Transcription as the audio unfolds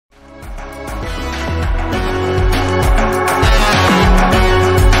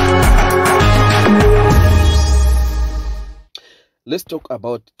Let's talk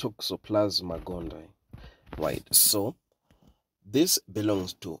about Toxoplasma gondii. Right, so this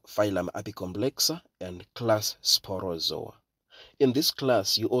belongs to phylum Apicomplexa and class Sporozoa. In this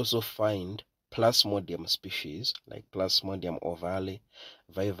class, you also find Plasmodium species like Plasmodium ovale,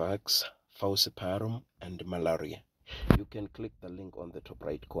 Vivax, Falciparum, and Malaria. You can click the link on the top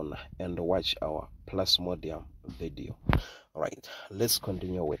right corner and watch our Plasmodium video. Right, let's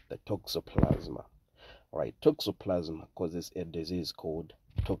continue with the Toxoplasma. Right, Toxoplasma causes a disease called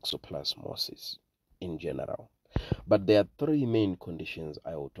Toxoplasmosis in general. But there are three main conditions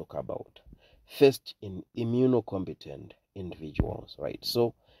I will talk about. First, in immunocompetent individuals, right?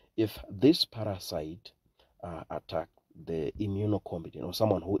 So if this parasite attack the immunocompetent or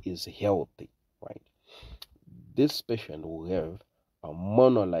someone who is healthy, right? This patient will have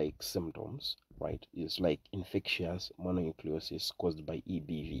mono-like symptoms, right? It's like infectious mononucleosis caused by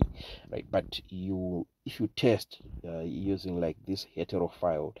EBV, right? But if you test using like this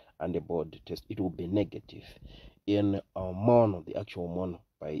heterophile antibody test, it will be negative. In mono, the actual mono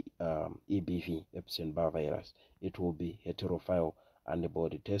by EBV, Epstein-Barr virus, it will be heterophile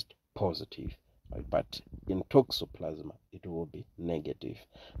antibody test positive, right? But in Toxoplasma, it will be negative.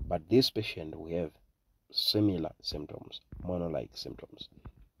 But this patient will have similar symptoms, mono-like symptoms.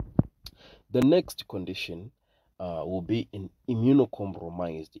 The next condition will be in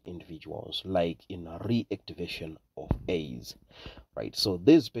immunocompromised individuals, like in reactivation of AIDS, right? So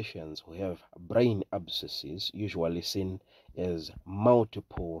these patients who have brain abscesses, usually seen as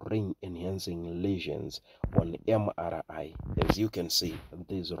multiple ring-enhancing lesions on MRI, as you can see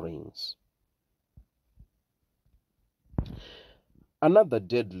these rings. Another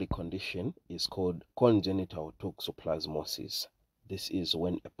deadly condition is called congenital toxoplasmosis. This is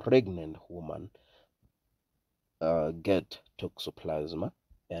when a pregnant woman get toxoplasma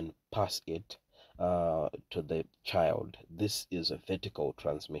and pass it to the child. This is a vertical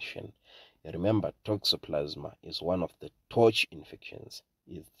transmission. Remember, toxoplasma is one of the torch infections.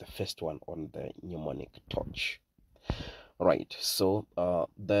 It's the first one on the mnemonic torch. Right. So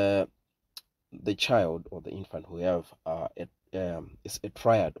the child or the infant who have is a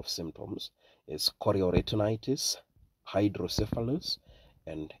triad of symptoms is chorioretinitis, hydrocephalus,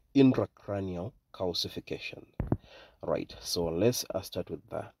 and intracranial calcification. Right, so let's start with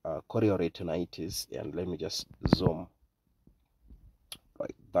the chorioretinitis, and let me just zoom.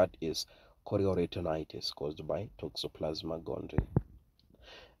 Right, that is chorioretinitis caused by Toxoplasma gondii.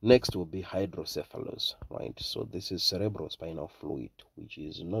 Next will be hydrocephalus, right? So this is cerebrospinal fluid, which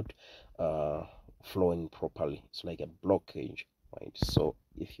is not flowing properly. It's like a blockage, right? So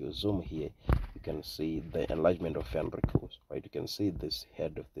if you zoom here, you can see the enlargement of ventricles, right? You can see this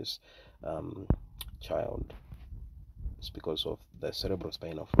head of this child. It's because of the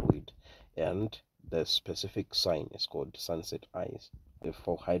cerebrospinal fluid, and the specific sign is called sunset eyes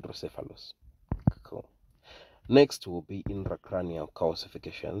for hydrocephalus. Cool. Next will be intracranial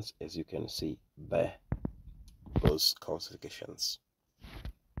calcifications, as you can see there, those calcifications.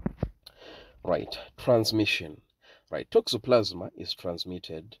 Right, transmission. Right, Toxoplasma is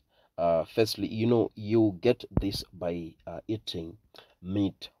transmitted. Firstly, you get this by eating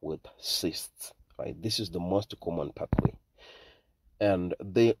meat with cysts, right? This is the most common pathway. And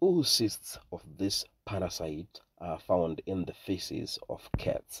the oocysts of this parasite are found in the feces of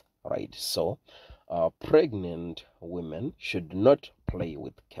cats, right? So pregnant women should not play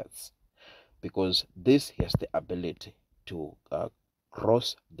with cats, because this has the ability to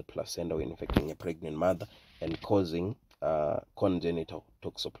cross the placenta when infecting a pregnant mother and causing congenital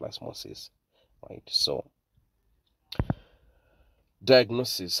toxoplasmosis, right? So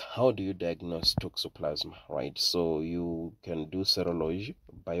diagnosis: how do you diagnose Toxoplasma, right? So you can do serology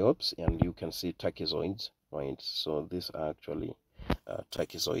biopsy and you can see tachyzoids, right? So these are actually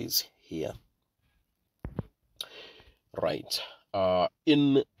tachyzoids here. Right.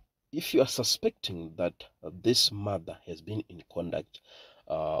 If you are suspecting that this mother has been in contact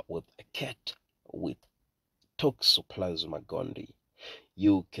with a cat with Toxoplasma gondii,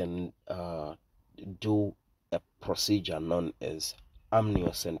 you can do a procedure known as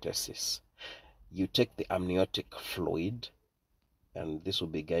amniocentesis. You take the amniotic fluid, and this will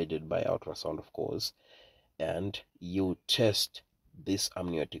be guided by ultrasound, of course, and you test this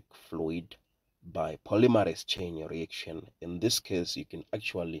amniotic fluid by polymerase chain reaction. In this case, you can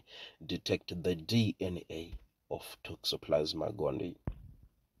actually detect the DNA of Toxoplasma gondii.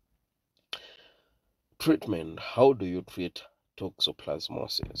 Treatment: how do you treat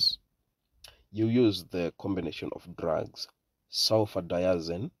toxoplasmosis? You use the combination of drugs,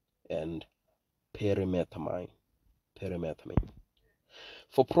 sulfadiazine and pyrimethamine.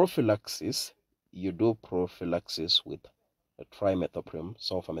 For prophylaxis, you do prophylaxis with trimethoprim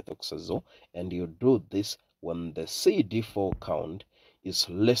sulfamethoxazole, and you do this when the CD4 count is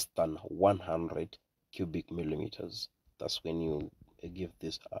less than 100 cubic millimeters. That's when you give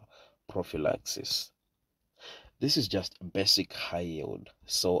this prophylaxis. This is just basic high yield,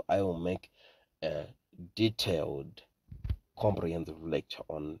 so I will make a detailed comprehensive lecture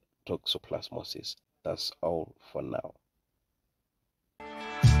on toxoplasmosis. That's all for now.